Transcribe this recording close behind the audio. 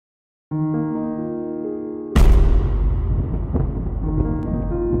Hello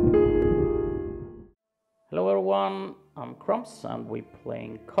everyone, I'm Crumbs and we're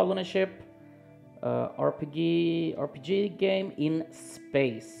playing Colony Ship, RPG game in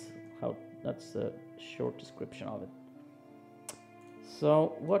space. That's the short description of it.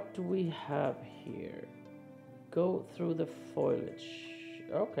 So what do we have here? Go through the foliage.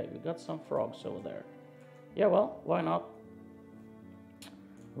 Okay, we got some frogs over there. Yeah, well, why not?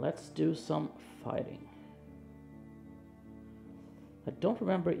 Let's do some fighting. I don't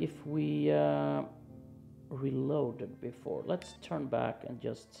remember if we reloaded before. Let's turn back and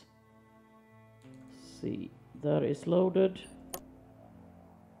just see. That is loaded.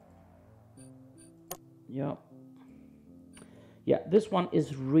 Yeah. Yeah, this one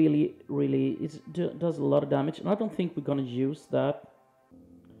is really, it does a lot of damage, and I don't think we're gonna use that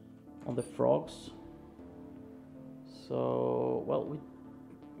on the frogs. So, well,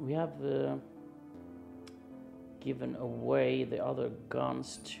 we have given away the other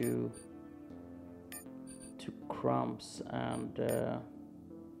guns to Crumbs, and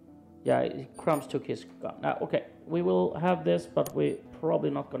yeah, Crumbs took his gun. Now, okay, we will have this, but we're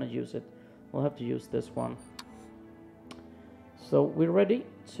probably not gonna use it. We'll have to use this one. So we're ready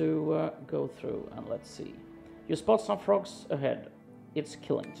to go through, and let's see. You spot some frogs ahead. It's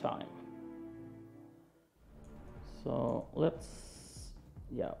killing time. So let's,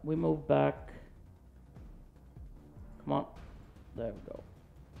 yeah, we move back. Come on, there we go.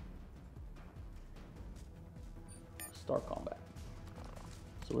 Start combat.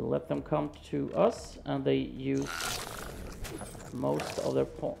 So we'll let them come to us, and they use most of their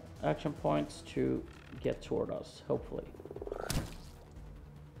action points to get toward us, hopefully.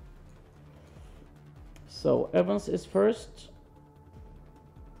 So Evans is first.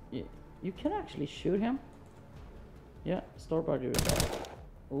 You can actually shoot him. Yeah, start by doing that.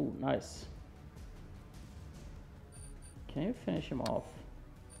 Oh, nice. Can you finish him off?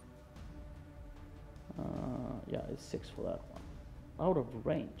 Yeah, it's 6 for that one. Out of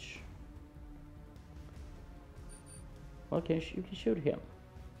range. Okay, you can shoot him.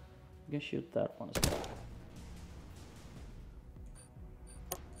 You can shoot that one as well.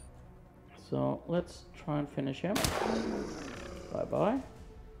 So let's try and finish him. Bye bye.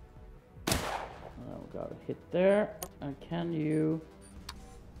 We got a hit there. And can you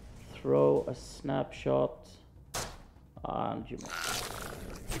throw a snapshot? And you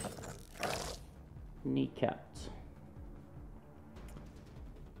kneecapped.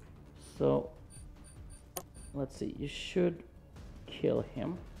 So let's see. You should kill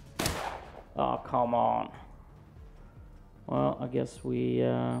him. Oh, come on. Well, I guess we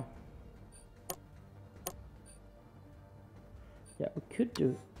yeah, we could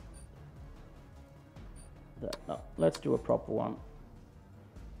do that. No, let's do a proper one.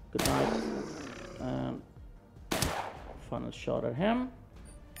 Good night. And final shot at him.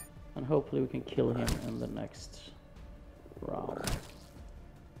 And hopefully we can kill him in the next round.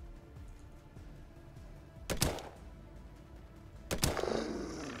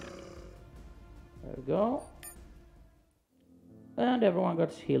 There we go. And everyone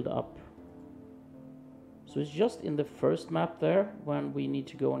got healed up. So it's just in the first map there when we need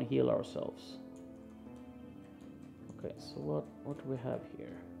to go and heal ourselves. Okay, so what do we have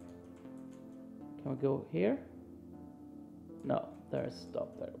here? Can we go here? No, there's stuff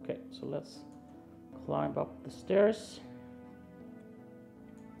there. Okay, so let's climb up the stairs.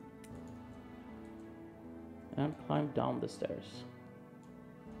 And climb down the stairs.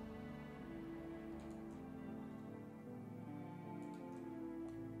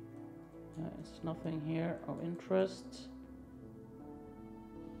 There's nothing here of interest.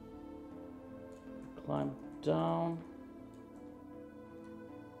 Climb down.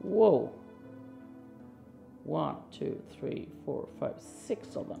 Whoa. 1, 2, 3, 4, 5,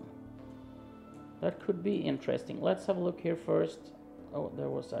 6 of them. That could be interesting. Let's have a look here first. Oh, there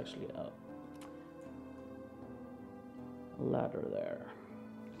was actually a ladder there.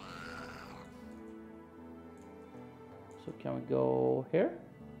 So can we go here?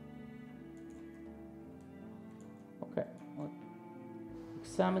 Okay.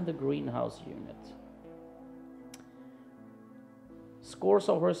 Examine the greenhouse unit. Scores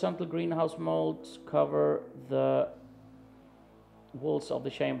of horizontal greenhouse molds cover the walls of the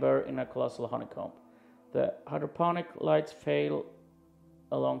chamber in a colossal honeycomb. The hydroponic lights failed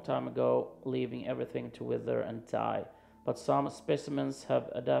a long time ago, leaving everything to wither and die. But some specimens have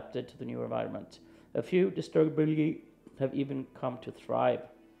adapted to the new environment. A few, disturbingly, have even come to thrive.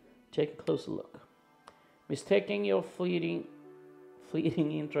 Take a closer look. Mistaking your fleeting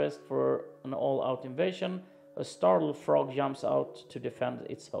interest for an all-out invasion, a startled frog jumps out to defend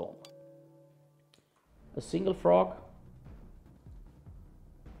its home. A single frog.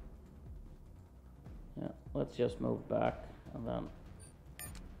 Yeah, let's just move back and then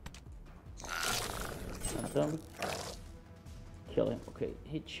kill him. Okay,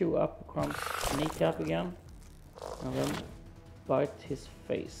 he chew up Crumbs' kneecap again and then bite his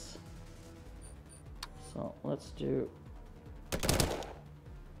face. So let's do.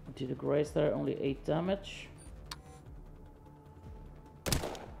 Did a graze there, only 8 damage.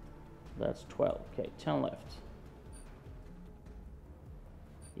 That's 12. Okay, 10 left.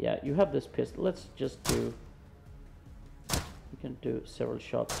 Yeah, you have this pistol. Let's just do. You can do several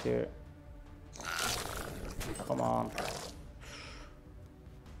shots here. Come on.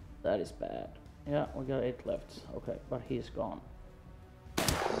 That is bad. Yeah, we got 8 left. Okay, but he's gone.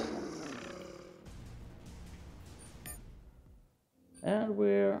 And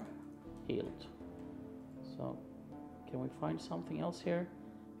we're healed. So, can we find something else here?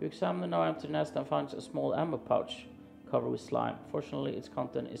 You examine the now empty nest and find a small ammo pouch covered with slime. Fortunately, its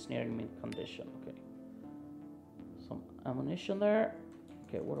content is nearing mint condition. Okay. Some ammunition there.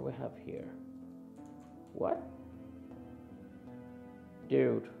 Okay, what do we have here? What?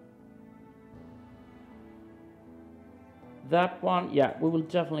 Dude. That one, yeah, we will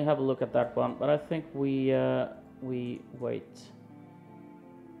definitely have a look at that one, but I think we wait.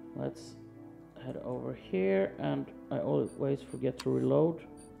 Let's head over here, and I always forget to reload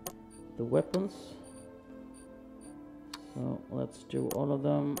the weapons. So let's do all of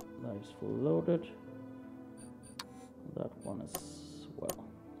them. That is full loaded. That one as well.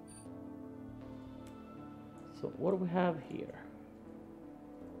 So what do we have here?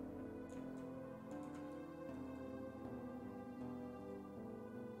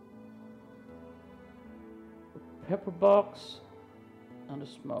 A pepper box and a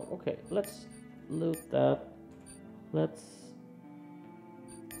smoke. Okay, let's loot that.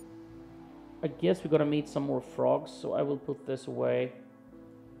 I guess we're gonna meet some more frogs, so I will put this away.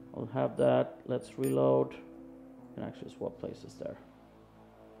 I'll have that. Let's reload. You can actually swap places there.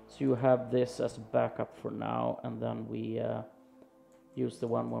 So you have this as a backup for now, and then we use the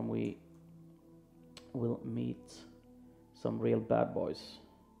one when we will meet some real bad boys.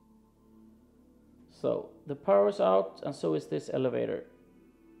 So the power is out, and so is this elevator.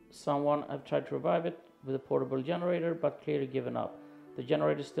 Someone have tried to revive it with a portable generator, but clearly given up. The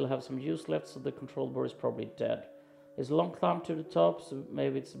generator still have some use left, so the control board is probably dead. It's a long climb to the top, so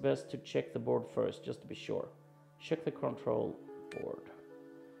maybe it's best to check the board first, just to be sure. Check the control board.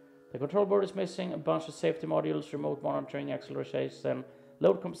 The control board is missing a bunch of safety modules, remote monitoring, acceleration,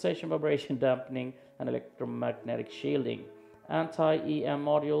 load compensation, vibration dampening, and electromagnetic shielding. Anti-EM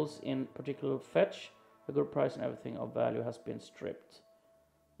modules, in particular fetch, a good price and everything of value has been stripped.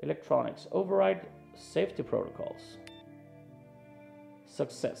 Electronics, override safety protocols.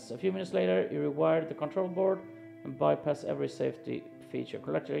 Success. A few minutes later, you rewire the control board and bypass every safety feature.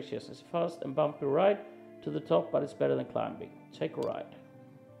 Congratulations, it's a fast and bumpy ride to the top, but it's better than climbing. Take a ride.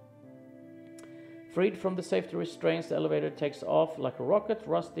 Freed from the safety restraints, the elevator takes off like a rocket.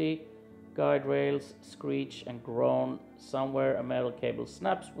 Rusty guide rails screech and groan. Somewhere a metal cable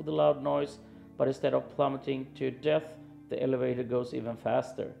snaps with a loud noise, but instead of plummeting to death, the elevator goes even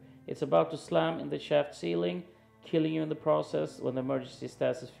faster. It's about to slam in the shaft ceiling, killing you in the process when the emergency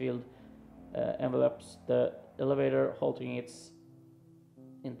stasis field envelops the elevator, halting its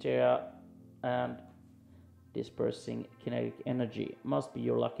interior and dispersing kinetic energy. Must be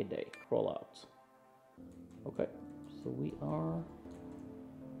your lucky day. Crawl out. Okay, so we are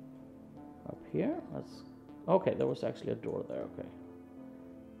up here. Let's. Okay, there was actually a door there. Okay,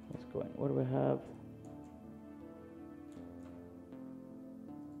 let's go in. What do we have?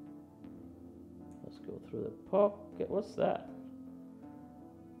 Let's go through the pocket. What's that?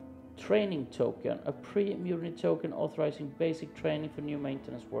 Training token. A pre-mutiny token authorizing basic training for new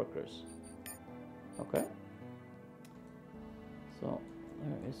maintenance workers. Okay. So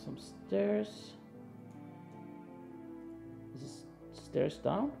there is some stairs. Is this stairs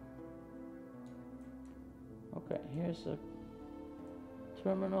down? Okay, here's a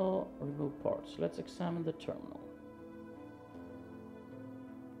terminal. Remove parts. Let's examine the terminal.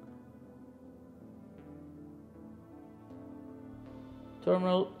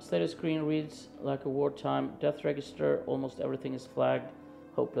 Terminal status screen reads like a wartime death register. Almost everything is flagged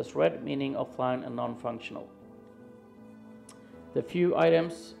hopeless red, meaning offline and non-functional. The few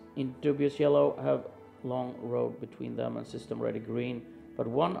items in dubious yellow have long road between them and system ready green, but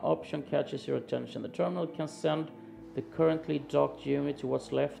one option catches your attention. The terminal can send the currently docked unit to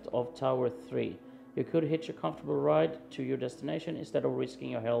what's left of Tower 3. You could hitch a comfortable ride to your destination instead of risking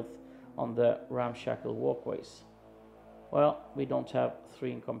your health on the ramshackle walkways. Well, we don't have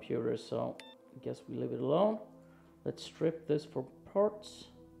 3 in computers, so I guess we leave it alone. Let's strip this for parts.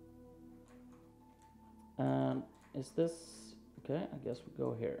 And is this... okay, I guess we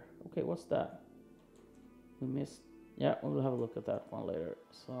go here. Okay, what's that? We missed... yeah, we'll have a look at that one later.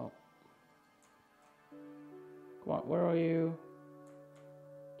 So... come on, where are you?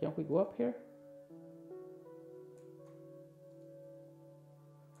 Can't we go up here?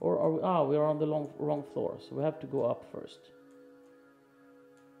 Or are we... ah, we are on the wrong floor, so we have to go up first.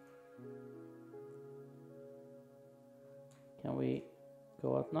 Can we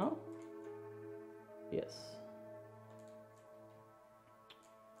go out now? Yes.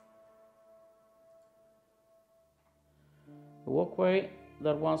 The walkway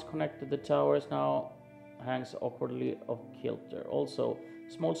that once connected the towers now hangs awkwardly off kilter. Also,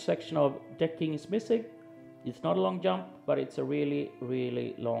 small section of decking is missing. It's not a long jump, but it's a really,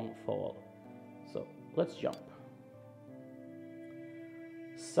 really long fall. So, let's jump.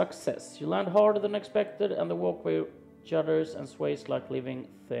 Success. You land harder than expected, and the walkway judders and sways like a living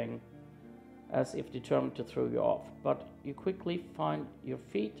thing, as if determined to throw you off. But you quickly find your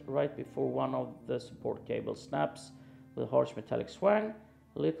feet right before one of the support cables snaps with a harsh metallic swang.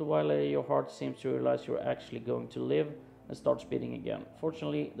 A little while later, your heart seems to realize you're actually going to live and starts beating again.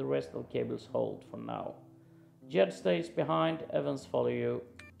 Fortunately, the rest of the cables hold for now. Jed stays behind, Evans follow you.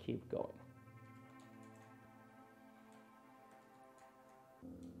 Keep going.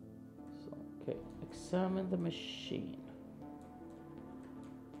 So, okay, examine the machine.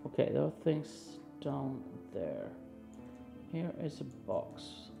 Okay, there are things down there. Here is a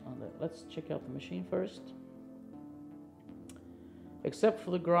box. Let's check out the machine first. Except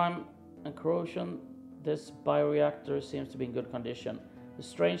for the grime and corrosion, this bioreactor seems to be in good condition. A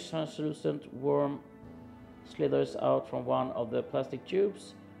strange translucent worm slithers out from one of the plastic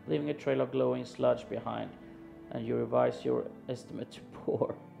tubes, leaving a trail of glowing sludge behind, and you revise your estimate to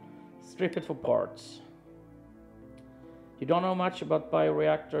poor. Strip it for parts. You don't know much about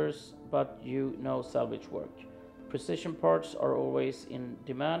bioreactors, but you know salvage work. Precision parts are always in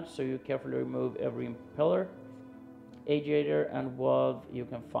demand, so you carefully remove every impeller, aviator and valve you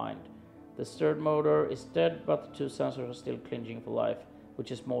can find. The stirred motor is dead, but the two sensors are still clinging for life,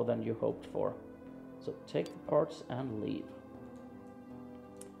 which is more than you hoped for. So take the parts and leave.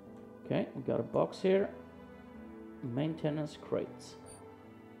 Okay, we got a box here. Maintenance crates.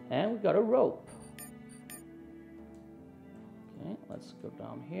 And we got a rope. Okay, let's go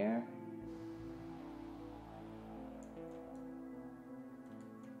down here.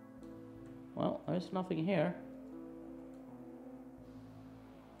 Well, there's nothing here.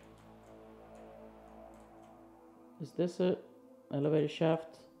 Is this a elevator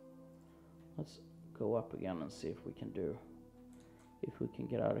shaft? Let's go up again and see if we can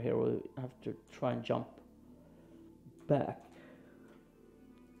get out of here. We'll have to try and jump back.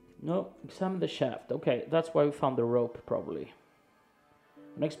 No, examine the shaft. Okay, that's why we found the rope, probably.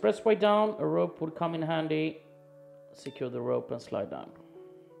 An expressway down, a rope would come in handy. Secure the rope and slide down.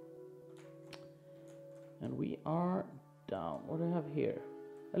 And we are down. What do we have here?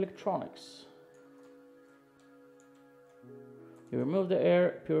 Electronics. You remove the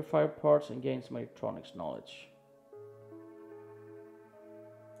air purifier parts and gain some electronics knowledge.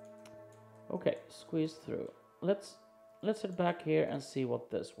 Okay, squeeze through. Let's head back here and see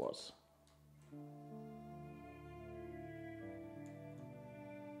what this was.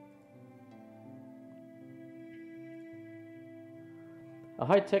 A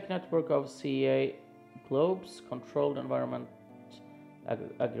high-tech network of CEA globes, controlled environment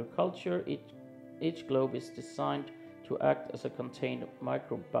agriculture. Each globe is designed to act as a contained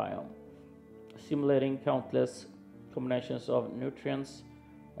microbiome, simulating countless combinations of nutrients,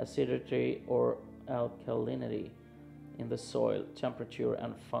 acidity or alkalinity in the soil, temperature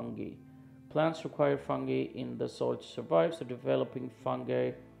and fungi. Plants require fungi in the soil to survive, so developing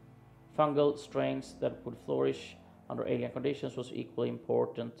fungal strains that would flourish under alien conditions was equally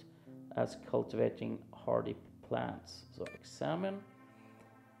important as cultivating hardy plants. So examine.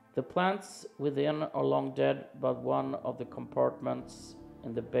 The plants within are long dead, but one of the compartments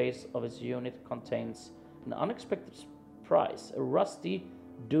in the base of its unit contains an unexpected surprise, a rusty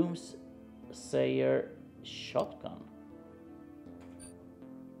doomsayer shotgun.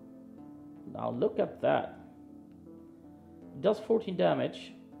 Now look at that. It does 14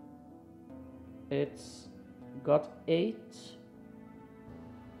 damage. It's got 8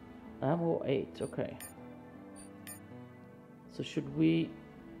 ammo, 8, okay. So should we...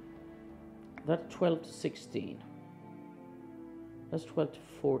 That's 12 to 16. That's 12 to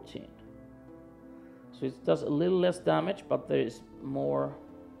 14. So it does a little less damage, but there is more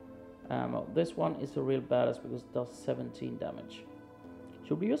ammo. This one is a real badass because it does 17 damage.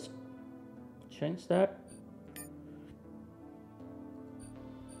 Should we just change that.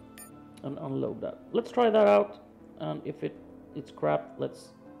 And unload that. Let's try that out. And if it's crap, let's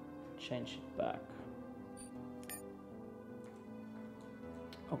change it back.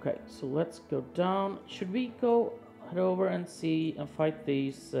 Okay, so let's go down. Should we go head over and see and fight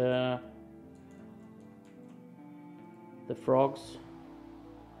these the frogs?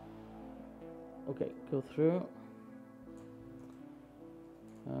 Okay, go through.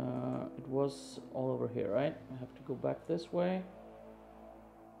 It was all over here, right? I have to go back this way.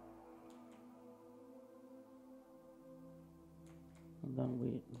 And then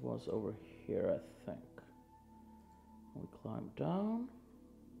it was over here, I think. We climb down.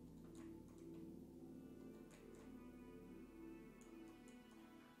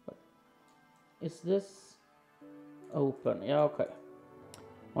 Is this open? Yeah, okay.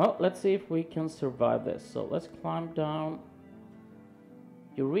 Well, let's see if we can survive this. So let's climb down.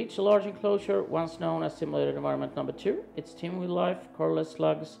 You reach a large enclosure, once known as simulated environment number 2. It's teeming with life, colorless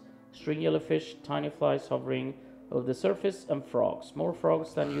slugs, string jellyfish, tiny flies hovering over the surface, and frogs. More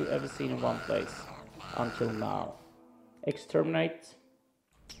frogs than you've ever seen in one place until now. Exterminate.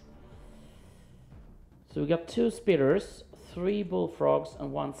 So we got 2 spitters, 3 bullfrogs,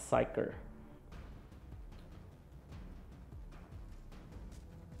 and 1 psyker.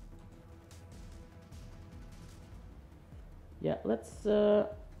 Yeah, let's do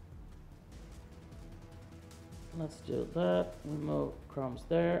that. We move Crumbs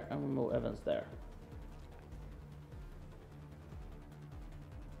there, and we move Evans there.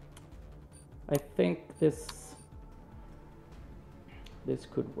 I think this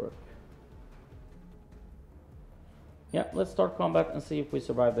could work. Yeah, let's start combat and see if we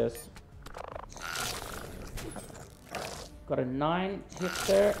survive this. Got a 9 hit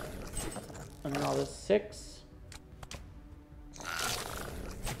there, another 6.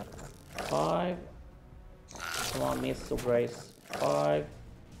 5. Come on, miss or brace. 5.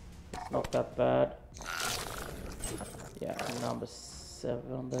 It's not that bad. Yeah, number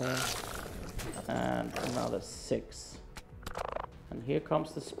 7 there. And another 6. And here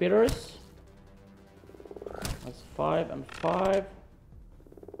comes the spitters. That's 5 and 5.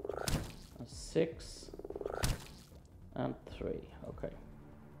 And 6. And 3. Okay.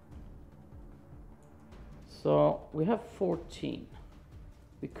 So we have 14.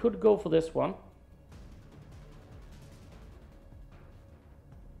 We could go for this one.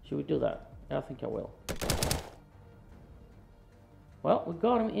 Should we do that? Yeah, I think I will. Well, we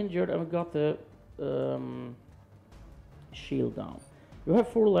got him injured and we got the shield down. You have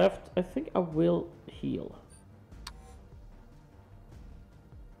 4 left. I think I will heal.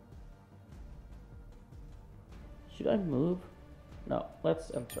 Should I move? No, let's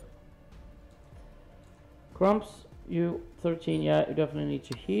enter. Crumbs. You 13, yeah, you definitely need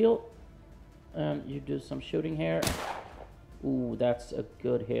to heal. And you do some shooting here. Ooh, that's a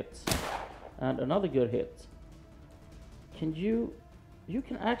good hit. And another good hit. Can you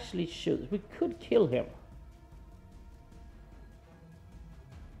can actually shoot. We could kill him.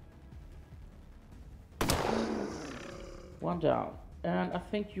 One down. And I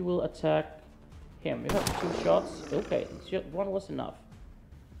think you will attack him. You have 2 shots. Okay, one was enough.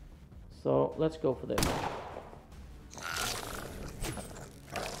 So let's go for this.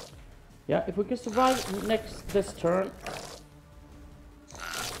 Yeah, if we can survive this turn,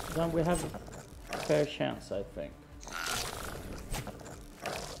 then we have a fair chance, I think.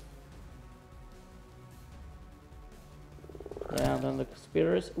 Yeah, and then the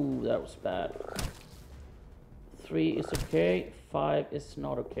spitters. Ooh, that was bad. 3 is okay. 5 is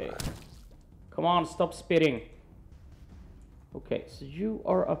not okay. Come on, stop spitting. Okay, so you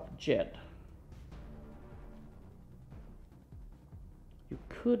are up, Jed. You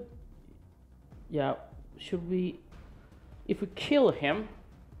could... Yeah, should we... If we kill him,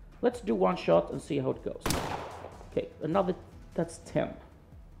 let's do 1 shot and see how it goes. Okay, another... That's 10.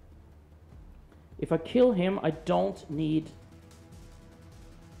 If I kill him, I don't need...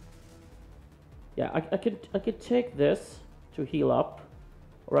 Yeah, I could take this to heal up,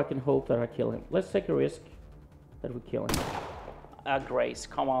 or I can hope that I kill him. Let's take a risk that we kill him. Grace,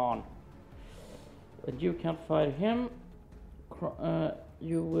 come on. And you can't fight him.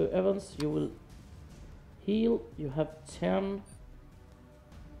 Evans, you will heal. You have 10.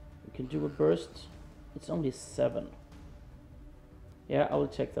 You can do a burst. It's only 7. Yeah, I will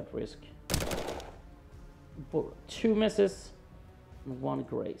take that risk. 2 misses and 1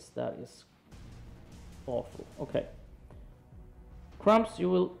 grace. That is awful. Okay. Crumbs, you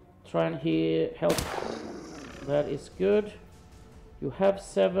will try and help. That is good. You have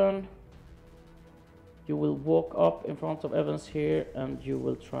 7. You will walk up in front of Evans here and you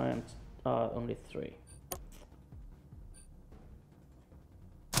will try and Only 3.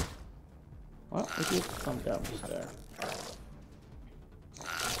 Well, we did some damage there.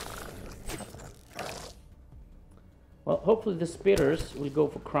 Well, hopefully the spitters will go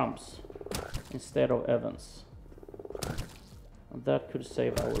for Crumbs instead of Evans. And that could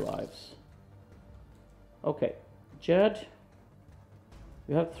save our lives. Okay, Jed,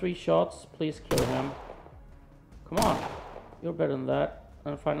 you have 3 shots. Please kill him. Come on, you're better than that.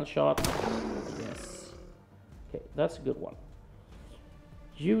 And final shot. Yes. Okay, that's a good one.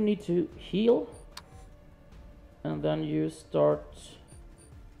 You need to heal. And then you start.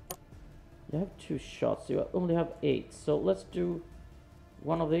 You have 2 shots. You only have 8. So let's do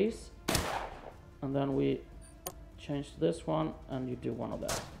one of these. And then we change this one. And you do one of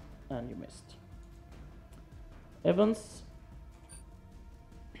that. And you missed. Evans.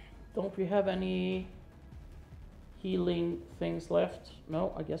 Don't we have any healing things left?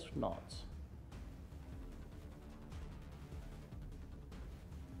 No, I guess not.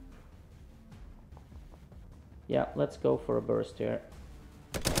 Yeah, let's go for a burst here.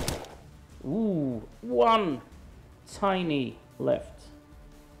 Ooh, 1 tiny left.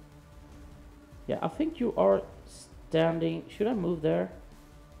 Yeah, I think you are standing. Should I move there?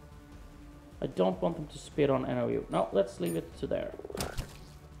 I don't want them to spit on any of you. No, let's leave it to there.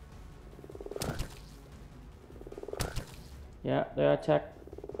 Yeah, they attack.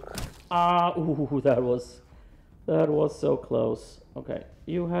 Ah, ooh, that was so close. Okay,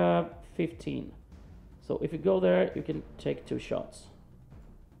 you have 15. So if you go there, you can take 2 shots.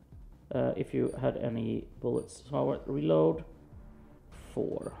 If you had any bullets. So I will reload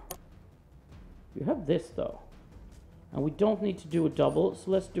 4. You have this though. And we don't need to do a double,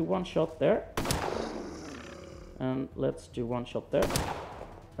 so let's do 1 shot there. And let's do 1 shot there.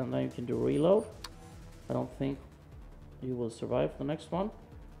 And then you can do reload. I don't think you will survive the next one.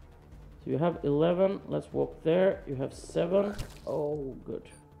 So you have 11. Let's walk there. You have 7. Oh, good.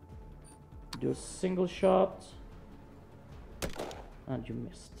 Do a single shot. And you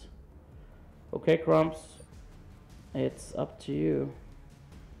missed. Okay, Crumbs. It's up to you.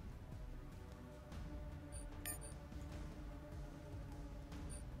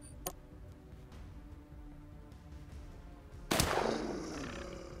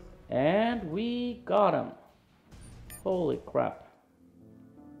 And we got him. Holy crap.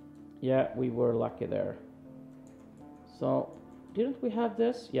 Yeah, we were lucky there. So, didn't we have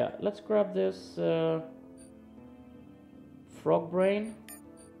this? Yeah, let's grab this frog brain.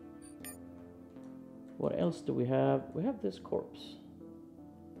 What else do we have? We have this corpse.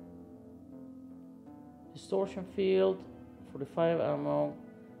 Distortion field, 45 ammo.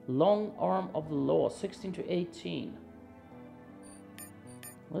 Long arm of the law, 16 to 18.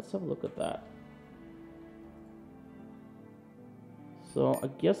 Let's have a look at that. So I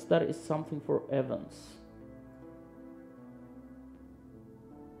guess that is something for Evans.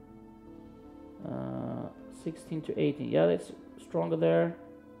 16 to 18. Yeah, it's stronger there.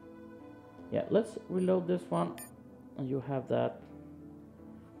 Yeah, let's reload this one. And you have that.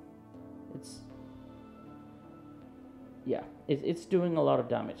 It's doing a lot of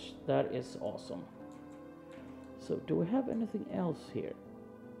damage. That is awesome. So do we have anything else here?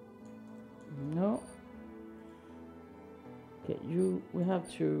 No. Okay, we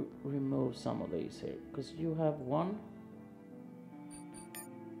have to remove some of these here, because you have 1.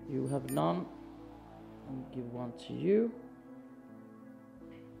 You have none. I'll give 1 to you.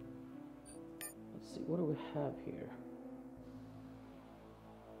 Let's see, what do we have here?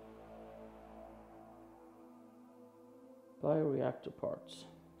 Bioreactor parts.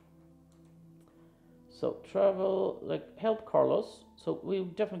 So travel, like, help Carlos. So we'll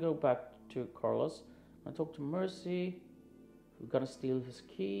definitely go back to Carlos. I talk to Mercy. We're gonna steal his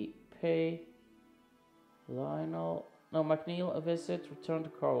key. Pay Lionel. No, McNeil, a visit. Return to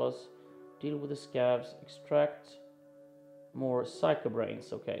Carlos. Deal with the scabs. Extract more psycho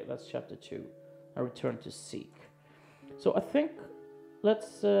brains. Okay, that's chapter 2. And return to Seek. So I think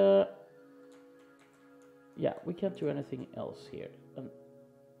let's yeah, we can't do anything else here. And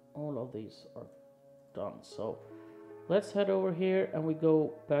all of these are done. So let's head over here and we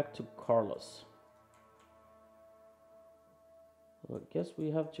go back to Carlos. So I guess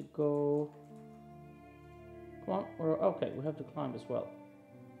we have to go. Come on, okay, we have to climb as well.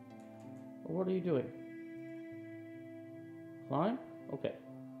 What are you doing? Climb? Okay.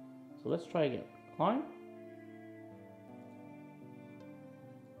 So let's try again. Climb.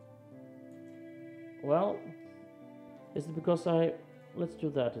 Well, is it because let's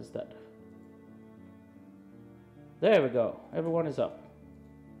do that instead. There we go. Everyone is up.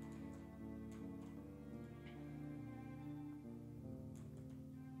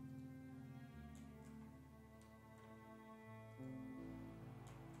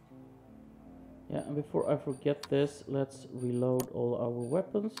 Yeah, and before I forget this, let's reload all our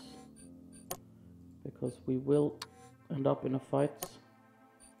weapons, because we will end up in a fight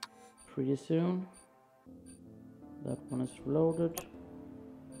pretty soon. That one is reloaded.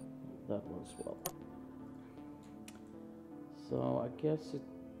 That one as well. So I guess it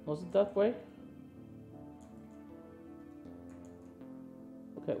was it that way?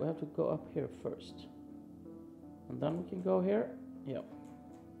 Okay, we have to go up here first. And then we can go here. Yeah.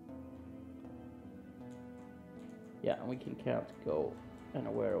 Yeah, and we can't go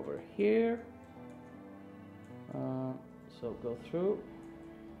anywhere over here. So go through.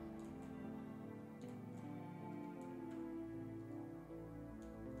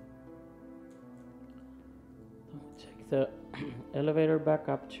 Take the elevator back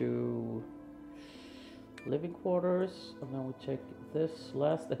up to living quarters, and then we take this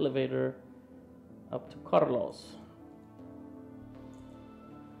last elevator up to Carlos.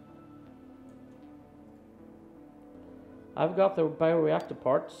 I've got the bioreactor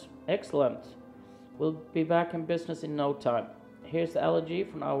parts. Excellent. We'll be back in business in no time. Here's the allergy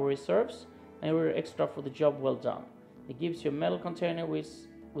from our reserves, and we're extra for the job well done. It gives you a metal container with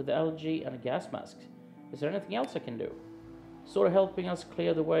the allergy and a gas mask. Is there anything else I can do? Sort of helping us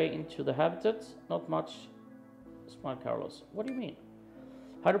clear the way into the habitat? Not much, smiled Carlos. What do you mean?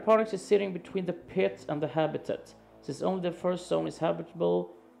 Hydroponics is sitting between the pit and the habitat. Since only the first zone is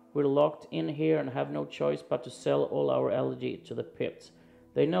habitable, we're locked in here and have no choice but to sell all our algae to the pit.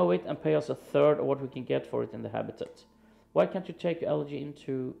 They know it and pay us a third of what we can get for it in the habitat. Why can't you take algae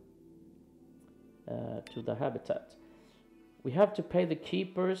into to the habitat? We have to pay the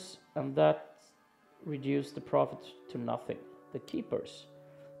keepers, and that reduce the profit to nothing. The keepers?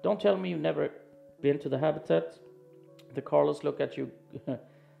 Don't tell me you've never been to the habitat. The Carlos look at you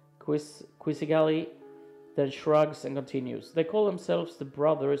quizzically, then shrugs and continues. They call themselves the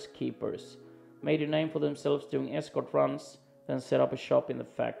Brothers Keepers. Made a name for themselves doing escort runs, then set up a shop in the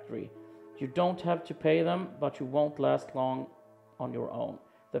factory. You don't have to pay them, but you won't last long on your own.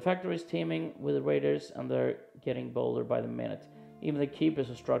 The factory is teeming with raiders, and they're getting bolder by the minute. Even the keepers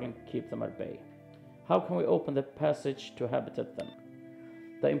are struggling to keep them at bay. How can we open the passage to habitat then?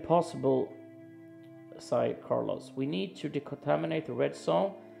 The impossible, sighed Carlos. We need to decontaminate the red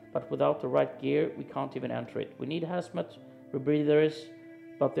zone, but without the right gear, we can't even enter it. We need hazmat rebreathers,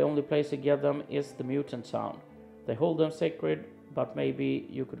 but the only place to get them is the mutant town. They hold them sacred, but maybe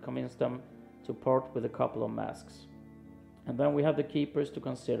you could convince them to part with a couple of masks. And then we have the keepers to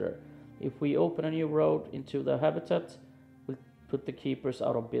consider. If we open a new road into the habitat, we'll put the keepers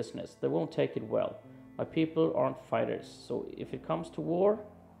out of business. They won't take it well. My people aren't fighters, so if it comes to war,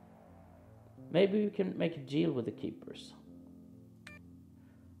 maybe we can make a deal with the keepers.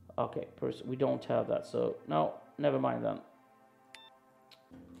 Okay, we don't have that, so no, never mind then.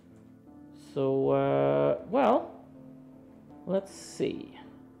 So, well, let's see.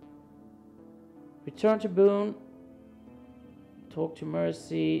 Return to Boone. Talk to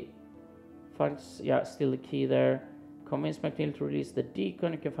Mercy. Find, yeah, still the key there. Convince McNeil to release the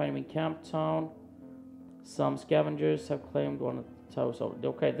Deacon. You can find him in Camp Town. Some scavengers have claimed one of the towers.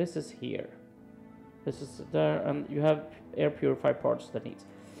 Okay, this is here. This is there, and you have air purifier parts that needs.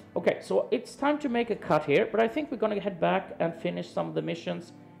 Okay, so it's time to make a cut here, but I think we're gonna head back and finish some of the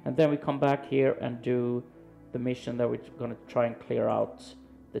missions, and then we come back here and do the mission that we're gonna try and clear out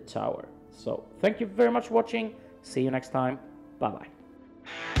the tower. So thank you very much for watching. See you next time. Bye bye.